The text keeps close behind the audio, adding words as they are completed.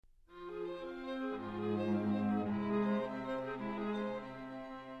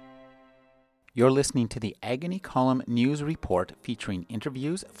You're listening to the Agony Column News Report featuring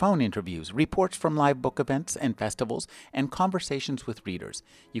interviews, phone interviews, reports from live book events and festivals, and conversations with readers.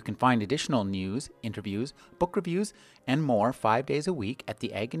 You can find additional news, interviews, book reviews, and more 5 days a week at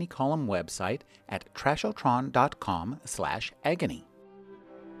the Agony Column website at trashotron.com/agony.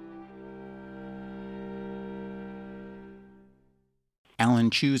 Alan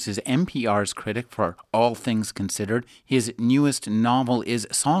Cheuse is NPR's critic for All Things Considered. His newest novel is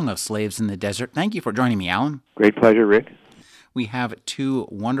Song of Slaves in the Desert. Thank you for joining me, Alan. Great pleasure, Rick. We have two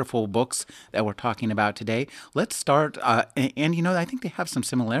wonderful books that we're talking about today. Let's start, and I think they have some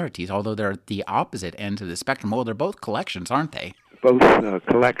similarities, although they're at the opposite ends of the spectrum. Well, they're both collections, aren't they? Both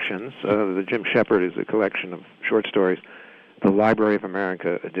collections. The Jim Shepard is a collection of short stories. The Library of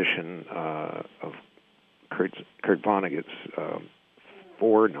America edition of Kurt Vonnegut's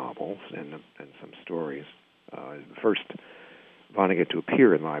 4 novels and some stories. The first Vonnegut to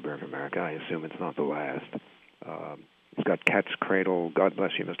appear in Library of America. I assume it's not the last. It's got Cat's Cradle, God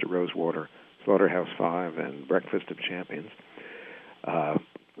Bless You, Mr. Rosewater, Slaughterhouse-Five, and Breakfast of Champions,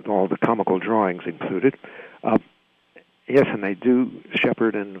 with all the comical drawings included. Yes, and they do,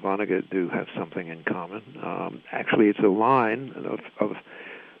 Shepard and Vonnegut do have something in common. Actually, it's a line of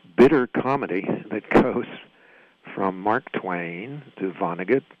bitter comedy that goes from Mark Twain to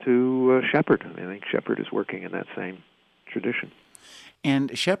Vonnegut to Shepard. I think Shepard is working in that same tradition.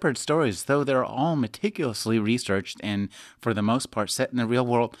 And Shepard's stories, though they're all meticulously researched and for the most part set in the real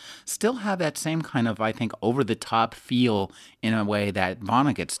world, still have that same kind of, I think, over-the-top feel in a way that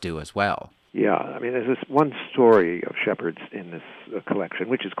Vonnegut's do as well. Yeah, I mean, there's this one story of Shepard's in this collection,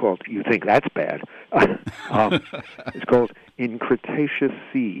 which is called, you think that's bad, it's called In Cretaceous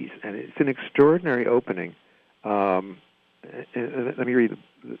Seas, and it's an extraordinary opening. Let me read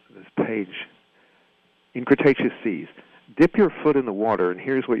this page. In Cretaceous Seas, dip your foot in the water, and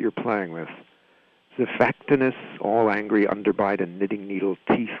here's what you're playing with. Zephactinus, all angry, underbite and knitting needle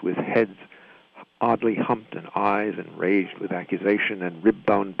teeth with heads oddly humped and eyes enraged with accusation and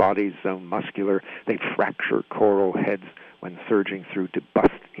rib-boned bodies so muscular they fracture coral heads when surging through to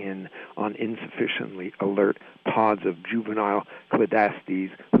bust in on insufficiently alert pods of juvenile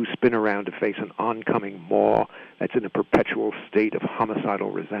cladastes who spin around to face an oncoming maw that's in a perpetual state of homicidal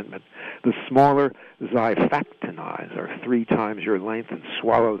resentment. The smaller Xiphactini are 3 times your length and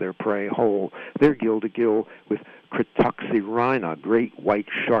swallow their prey whole. They're gill to gill with Cretoxyrhina, great white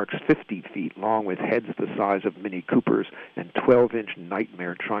sharks 50 feet long with heads the size of Mini Coopers and 12-inch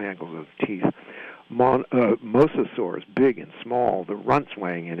nightmare triangles of teeth. Mosasaurs, big and small, the runts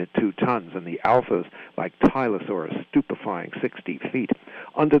weighing in at 2 tons, and the alphas like Tylosaurus, stupefying 60 feet.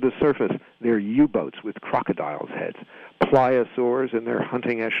 Under the surface, they're U-boats with crocodiles' heads. Pliosaurs in their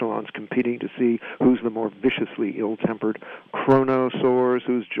hunting echelons competing to see who's the more viciously ill-tempered. Chronosaurs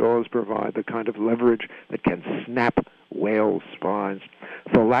whose jaws provide the kind of leverage that can snap whales' spines.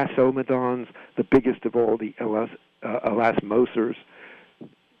 Thalassomedons, the biggest of all the elasmosaurs.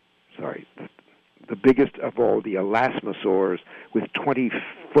 The biggest of all the elasmosaurs with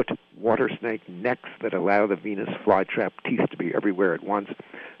 20-foot water snake necks that allow the Venus flytrap teeth to be everywhere at once.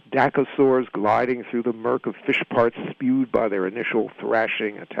 Dacosaurs gliding through the murk of fish parts spewed by their initial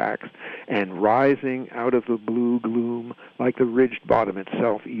thrashing attacks, and rising out of the blue gloom like the ridged bottom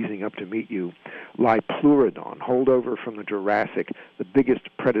itself easing up to meet you. Liopleurodon, holdover from the Jurassic, the biggest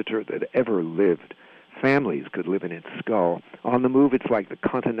predator that ever lived. Families could live in its skull. On the move, it's like the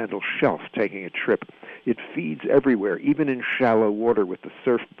continental shelf taking a trip. It feeds everywhere, even in shallow water with the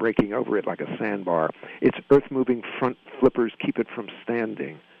surf breaking over it like a sandbar. Its earth-moving front flippers keep it from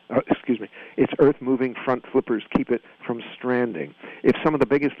standing. Its earth-moving front flippers keep it from stranding. If some of the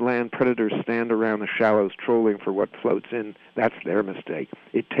biggest land predators stand around the shallows trolling for what floats in, that's their mistake.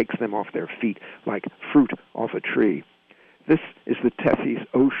 It takes them off their feet like fruit off a tree. This is the Tethys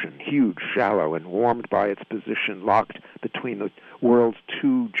Ocean, huge, shallow, and warmed by its position, locked between the world's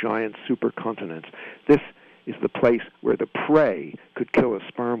 2 giant supercontinents. This is the place where the prey could kill a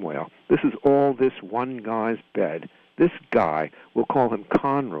sperm whale. This is all this one guy's bed. This guy, we'll call him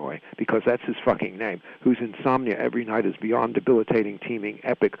Conroy, because that's his fucking name, whose insomnia every night is beyond debilitating, teeming,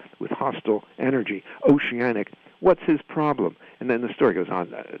 epic, with hostile energy, oceanic. What's his problem? And then the story goes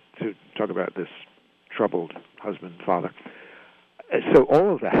on to talk about this troubled husband, father. So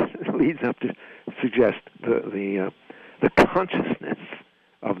all of that leads up to suggest the consciousness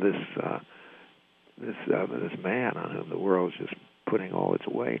of this man on whom the world is just putting all its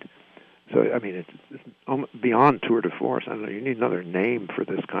weight. So I mean, it's beyond tour de force. I don't know. You need another name for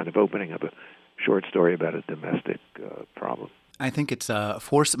this kind of opening of a short story about a domestic problem. I think it's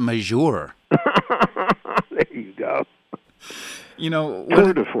force majeure. There you go. What,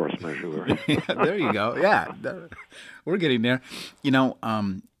 Tour de force majeure. there you go. Yeah, we're getting there. You know,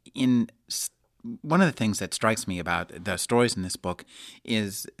 in one of the things that strikes me about the stories in this book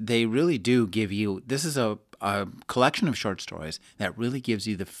is they really do give you. This is a collection of short stories that really gives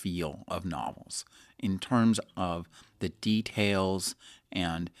you the feel of novels in terms of the details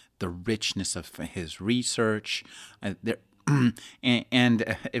and the richness of his research. And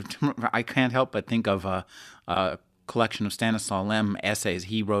I can't help but think of a collection of Stanislaw Lem essays.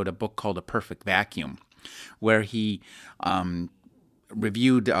 He wrote a book called A Perfect Vacuum, where he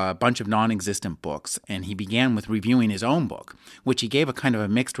reviewed a bunch of non-existent books, and he began with reviewing his own book, which he gave a kind of a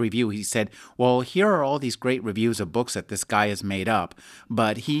mixed review. He said, well, here are all these great reviews of books that this guy has made up,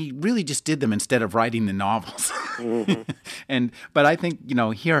 but he really just did them instead of writing the novels. Mm-hmm. But I think,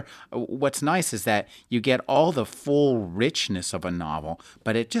 here, what's nice is that you get all the full richness of a novel,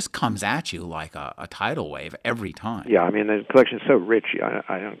 but it just comes at you like a tidal wave every time. Yeah, I mean, the collection is so rich,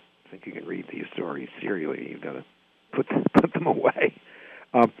 I don't think you can read these stories serially. You've got to put them away.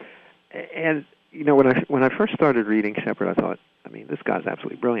 And when I first started reading Shepard, I thought, I mean, this guy's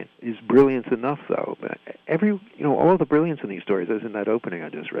absolutely brilliant. Is brilliance enough, though? But all of the brilliance in these stories, as in that opening I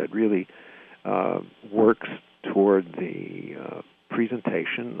just read, really works toward the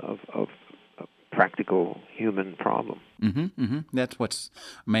presentation of a practical human problem. Mm-hmm, mm-hmm. That's what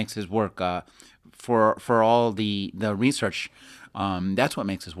makes his work for all the research. That's what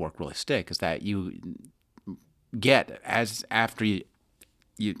makes his work really stick. Is that you get after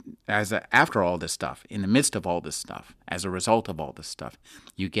all this stuff, in the midst of all this stuff, as a result of all this stuff,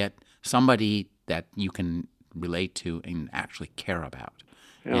 you get somebody that you can relate to and actually care about.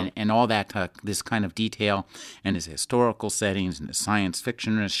 Yeah. And all that, this kind of detail, and his historical settings and his science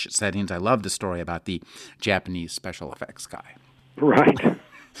fiction settings. I love the story about the Japanese special effects guy. Right.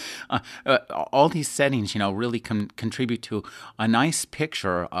 All these settings, really contribute to a nice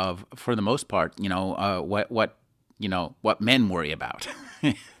picture of, for the most part, what men worry about.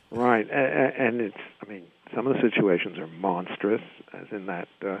 Right, and some of the situations are monstrous, as in that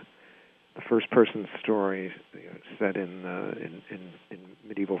the first-person story set in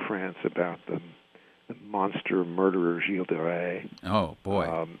medieval France about the monster murderer Gilles de Rais. Oh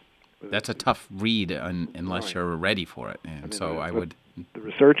boy, that's a tough read unless right. You're ready for it, and The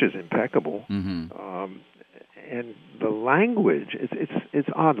research is impeccable, mm-hmm. And the language it's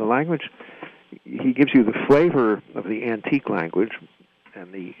odd. The language, he gives you the flavor of the antique language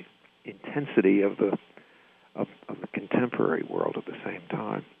and the intensity of the contemporary world at the same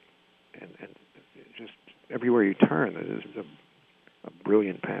time, and just everywhere you turn, there's a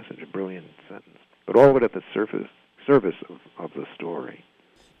brilliant passage, a brilliant sentence, but all of it at the service of the story.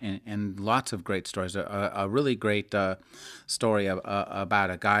 And lots of great stories. A really great story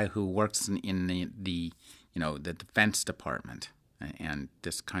about a guy who works in the Defense Department, and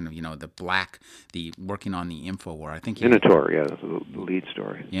this kind of the working on the InfoWar. I think Minotaur, yeah, that's the lead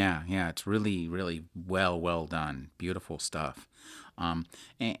story. Yeah, it's really really well done, beautiful stuff.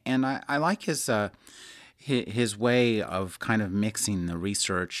 And I like his way of kind of mixing the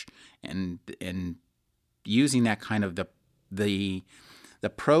research and using that kind of the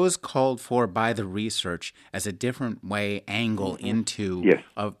prose called for by the research as a different angle mm-hmm. into yes.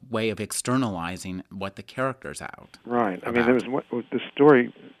 a way of externalizing what the character's out. Right. I mean, there was the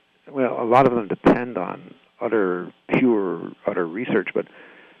story. Well, a lot of them depend on pure research, but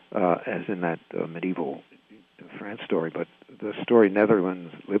as in that medieval France story. But the story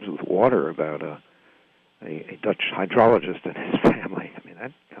Netherlands Lives with Water about a Dutch hydrologist and his family. I mean,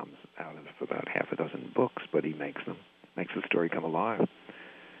 that comes out of about half a dozen books, but he makes the story come alive.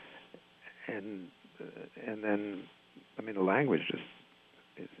 And then, I mean, the language just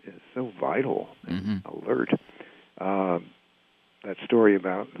is so vital and mm-hmm. alert. That story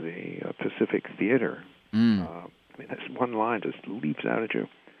about the Pacific Theater, I mean, that's one line just leaps out at you.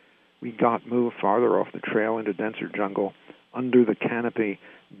 We moved farther off the trail into denser jungle. Under the canopy,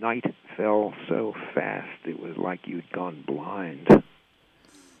 night fell so fast it was like you'd gone blind.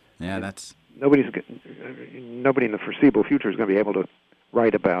 Yeah, that's... Nobody in the foreseeable future is going to be able to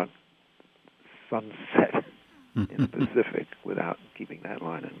write about sunset in the Pacific without keeping that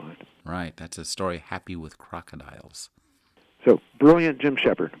line in mind. Right, that's a story happy with crocodiles. So, brilliant Jim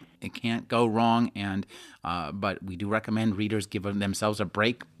Shepard. It can't go wrong, but we do recommend readers give themselves a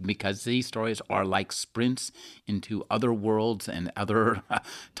break because these stories are like sprints into other worlds and other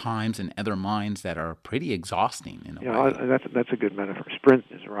times and other minds that are pretty exhausting in a way. That's a good metaphor. Sprint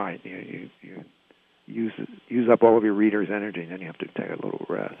is right. You use up all of your reader's energy, and then you have to take a little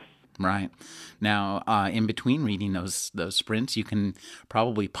rest. Right. Now, in between reading those sprints, you can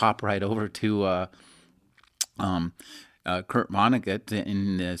probably pop right over to Kurt Vonnegut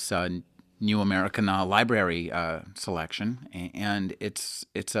in this New American Library selection, and it's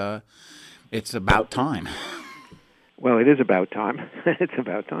about time. Well, it is about time. It's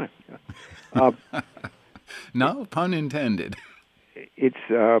about time. No pun intended. It's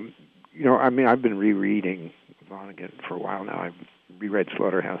I've been rereading Vonnegut for a while now. I've reread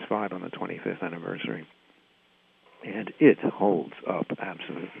Slaughterhouse-Five on the 25th anniversary, and it holds up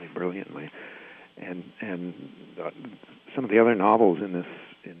absolutely brilliantly. And some of the other novels in this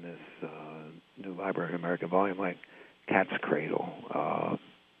New Library of America volume, like Cat's Cradle,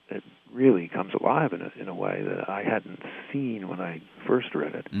 it really comes alive in a way that I hadn't seen when I first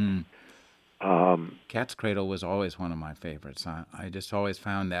read it. Cat's Cradle was always one of my favorites. I just always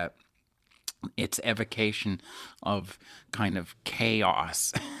found that its evocation of kind of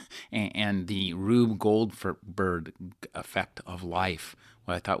chaos and the Rube Goldberg effect of life,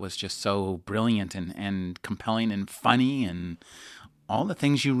 what I thought was just so brilliant and compelling and funny and all the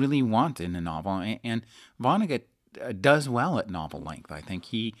things you really want in a novel. And Vonnegut does well at novel length. I think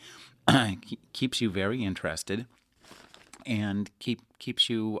he keeps you very interested and keeps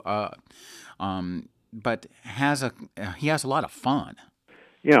you, but he has a lot of fun.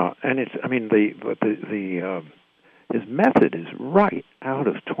 Yeah, and it's his method is right out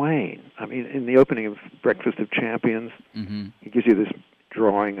of Twain. I mean, in the opening of Breakfast of Champions, he gives you this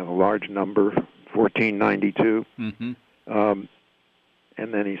drawing of a large number, 1492.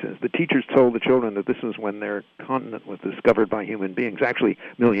 And then he says, the teachers told the children that this was when their continent was discovered by human beings. Actually,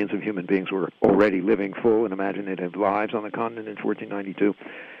 millions of human beings were already living full and imaginative lives on the continent in 1492.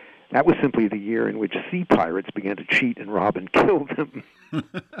 That was simply the year in which sea pirates began to cheat and rob and kill them.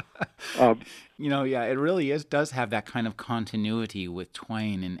 It really does have that kind of continuity with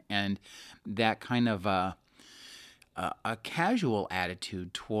Twain and that kind of a casual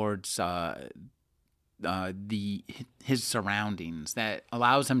attitude towards his surroundings that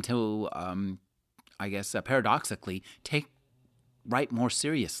allows him to, paradoxically, write more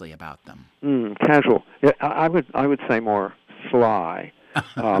seriously about them. Casual. Yeah, I would say more sly.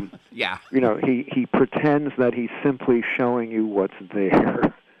 Yeah. He pretends that he's simply showing you what's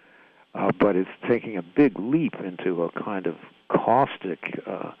there, but is taking a big leap into a kind of caustic,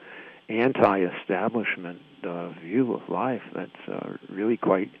 anti-establishment view of life that's really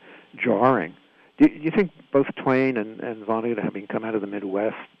quite jarring. Do you think both Twain and Vonnegut, having come out of the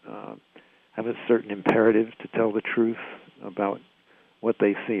Midwest, have a certain imperative to tell the truth about what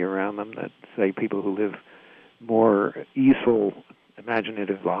they see around them that, say, people who live more easeful,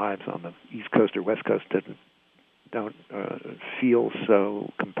 imaginative lives on the East Coast or West Coast don't feel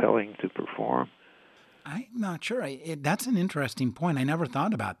so compelling to perform? I'm not sure. That's an interesting point. I never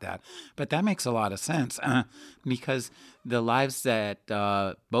thought about that, but that makes a lot of sense because the lives that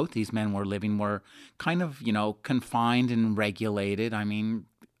both these men were living were kind of, confined and regulated. I mean,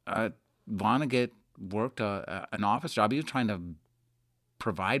 Vonnegut worked an office job. He was trying to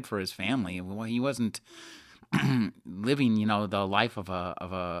provide for his family. Well, he wasn't living, the life of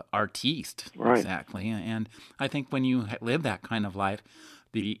a artiste. Right. Exactly. And I think when you live that kind of life,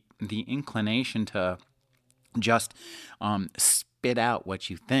 the inclination to just spit out what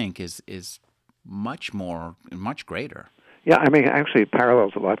you think is much greater. Yeah, I mean, actually, it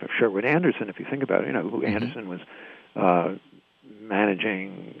parallels the life of Sherwood Anderson, if you think about it. Who Anderson was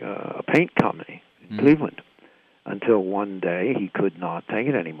managing a paint company in Cleveland until one day he could not take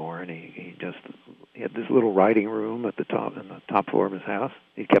it anymore, and he had this little writing room in the top floor of his house.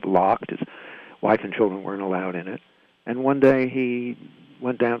 He kept locked. His wife and children weren't allowed in it. And one day he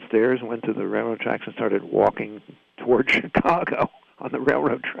went downstairs and went to the railroad tracks and started walking toward Chicago on the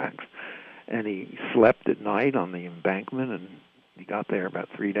railroad tracks. And he slept at night on the embankment, and he got there about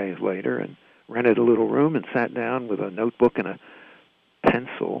 3 days later and rented a little room and sat down with a notebook and a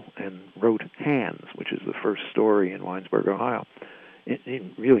pencil and wrote Hands, which is the first story in Winesburg, Ohio,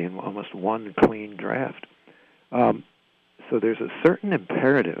 in almost one clean draft. So there's a certain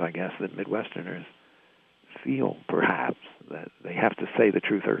imperative, I guess, that Midwesterners feel, perhaps, that they have to say the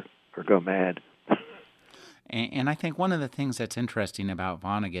truth or go mad. And I think one of the things that's interesting about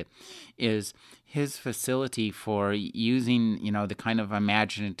Vonnegut is his facility for using, the kind of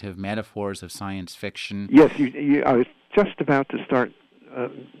imaginative metaphors of science fiction. Yes, I was just about to start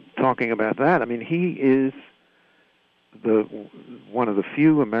talking about that. I mean, he is one of the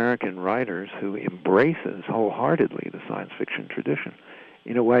few American writers who embraces wholeheartedly the science fiction tradition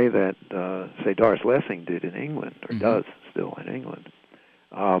in a way that, say, Doris Lessing did in England, or does still in England.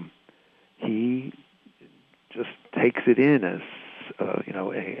 He just takes it in as a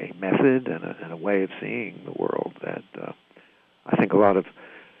method and a way of seeing the world that I think a lot of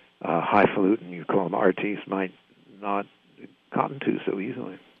highfalutin, you call them artistes, might not cotton to so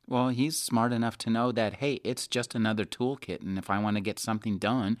easily. Well, he's smart enough to know that, hey, it's just another toolkit, and if I want to get something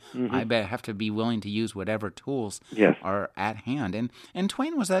done, I have to be willing to use whatever tools are at hand. And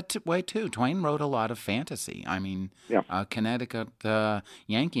Twain was that way, too. Twain wrote a lot of fantasy. I mean, Connecticut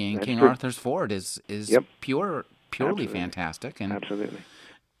Yankee and King Arthur's Ford is purely Absolutely. fantastic. And Absolutely.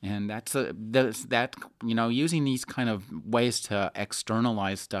 And that's using these kind of ways to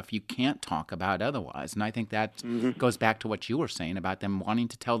externalize stuff you can't talk about otherwise. And I think that goes back to what you were saying about them wanting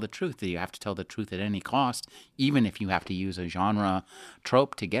to tell the truth, that you have to tell the truth at any cost, even if you have to use a genre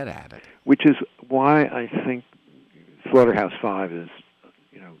trope to get at it. Which is why I think Slaughterhouse-Five is,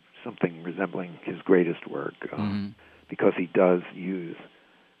 something resembling his greatest work, because he does use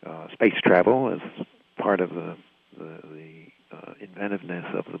space travel as part of the inventiveness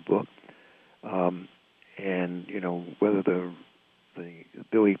of the book, and whether the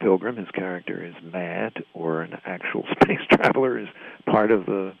Billy Pilgrim, his character, is mad or an actual space traveler is part of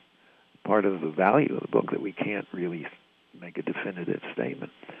the value of the book, that we can't really make a definitive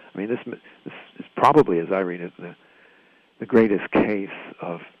statement. I mean, this is probably, as I read it, the greatest case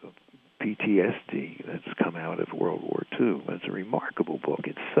of PTSD that's come out of World War II. It's a remarkable book.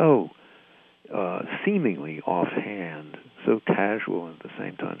 It's so seemingly offhand, so casual, and at the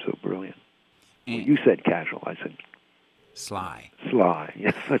same time so brilliant. Well, you said casual. I said sly. Sly.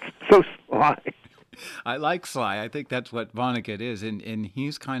 Yes, that's so sly. I like sly. I think that's what Vonnegut is, and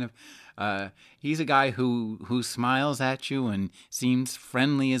he's kind of he's a guy who smiles at you and seems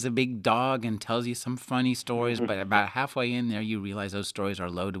friendly as a big dog and tells you some funny stories, but about halfway in there you realize those stories are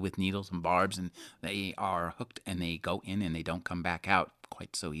loaded with needles and barbs, and they are hooked, and they go in and they don't come back out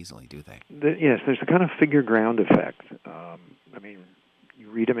quite so easily, do they? Yes, there's a kind of figure ground effect. I mean, you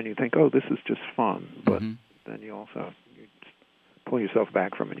read them and you think, oh, this is just fun, but then you pull yourself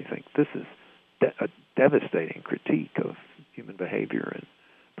back from it and you think, this is a devastating critique of human behavior and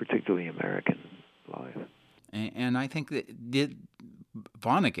particularly American life. And I think that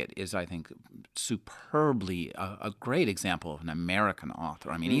Vonnegut is, I think, superbly a great example of an American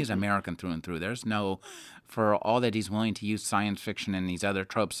author. I mean, he's American through and through. There's no, for all that he's willing to use science fiction and these other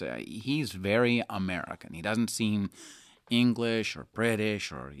tropes, he's very American. He doesn't seem English or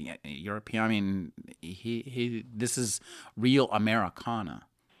British or European. I mean, this is real Americana.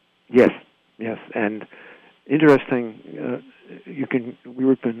 Yes, and interesting.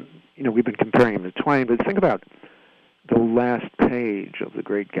 We've been comparing him to Twain, but think about the last page of The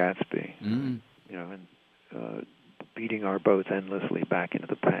Great Gatsby. And beating our boats endlessly back into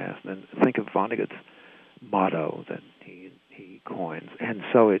the past. And think of Vonnegut's motto that he coins, and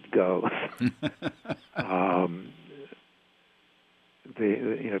so it goes.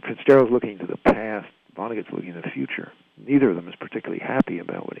 Fitzgerald's looking to the past, Vonnegut's looking to the future. Neither of them is particularly happy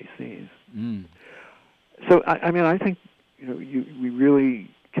about what he sees. So, I think we really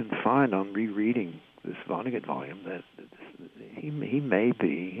can find on rereading this Vonnegut volume that he may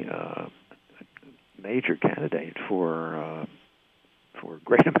be a major candidate for a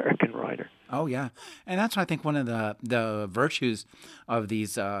great American writer. Oh, yeah. And that's, I think, one of the virtues of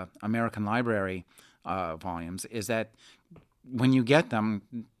these American Library volumes is that when you get them,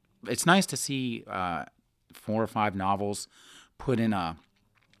 it's nice to see 4 or 5 novels put in a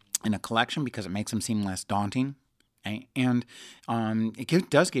collection because it makes them seem less daunting. And it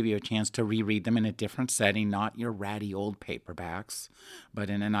does give you a chance to reread them in a different setting, not your ratty old paperbacks, but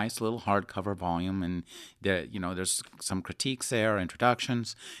in a nice little hardcover volume. And there's some critiques there,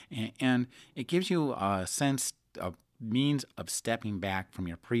 introductions, and it gives you a sense of means of stepping back from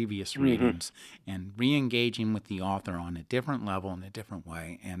your previous readings and re-engaging with the author on a different level in a different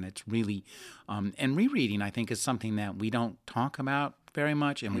way. And it's really, and rereading, I think, is something that we don't talk about very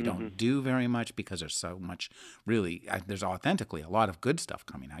much, and we don't do very much because there's so much, really, there's authentically a lot of good stuff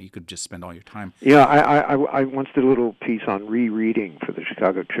coming out. You could just spend all your time. Yeah, I once did a little piece on rereading for the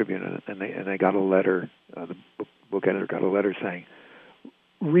Chicago Tribune, and they got a letter, the book editor got a letter saying,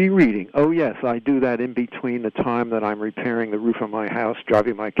 rereading, oh yes, I do that in between the time that I'm repairing the roof of my house,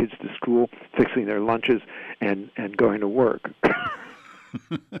 driving my kids to school, fixing their lunches, and going to work.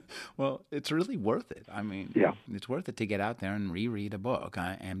 Well, it's really worth it. I mean, it's worth it to get out there and reread a book,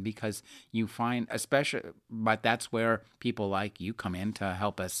 and because you find, but that's where people like you come in to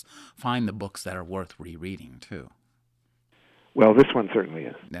help us find the books that are worth rereading too. Well, this one certainly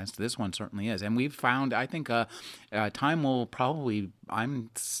is. This one certainly is. And we've found, I think, time will probably, I'm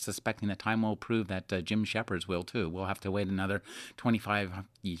suspecting that time will prove that Jim Shepard's will too. We'll have to wait another 25,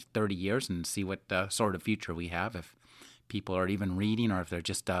 30 years and see what sort of future we have, if people are even reading or if they're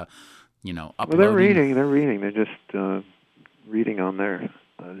just, uploading. Well, they're reading. They're just reading on their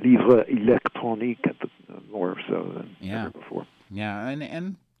livre électronique more so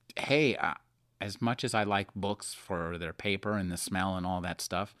and hey, as much as I like books for their paper and the smell and all that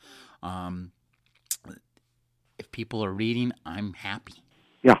stuff, if people are reading, I'm happy.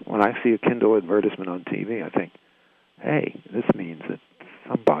 Yeah, when I see a Kindle advertisement on TV, I think, hey, this means that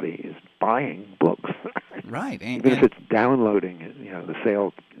somebody is buying books. Right. Even if it's downloading, the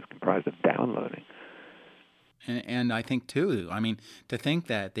sale is comprised of downloading. And I think, too, to think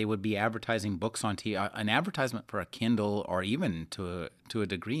that they would be advertising books on TV, an advertisement for a Kindle or even to a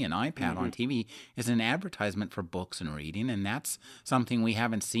degree an iPad on TV is an advertisement for books and reading, and that's something we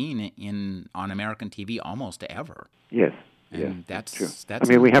haven't seen on American TV almost ever. Yes, and that's true. That's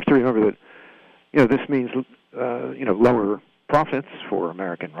we have to remember that, this means, lower profits for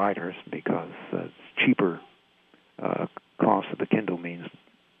American writers because cheaper cost of the Kindle means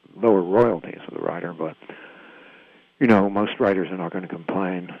lower royalties for the writer, but most writers are not going to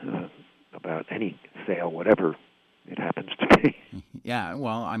complain about any sale, whatever it happens to be. Yeah,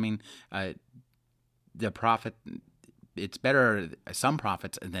 well, the profit, it's better some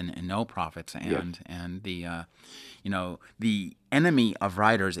profits than no profits, and yes. and the enemy of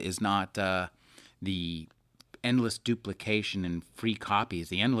writers is not the endless duplication and free copies.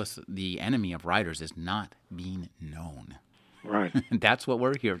 The enemy of writers is not being known. Right. That's what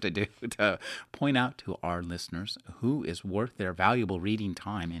we're here to do, to point out to our listeners who is worth their valuable reading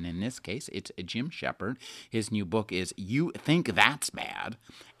time. And in this case, it's Jim Shepard. His new book is You Think That's Bad,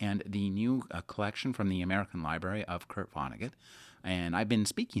 and the new collection from the American Library of Kurt Vonnegut. And I've been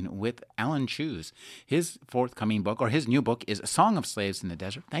speaking with Alan Cheuse. His forthcoming book, or his new book, is Song of Slaves in the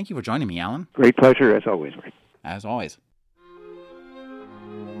Desert. Thank you for joining me, Alan. Great pleasure, as always, Rick. As always.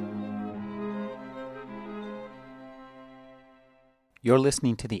 You're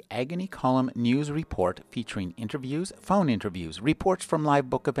listening to the Agony Column News Report featuring interviews, phone interviews, reports from live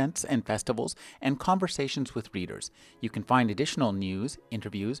book events and festivals, and conversations with readers. You can find additional news,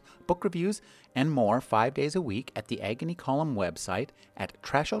 interviews, book reviews, and more 5 days a week at the Agony Column website at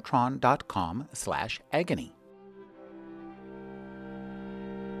trashotron.com/agony.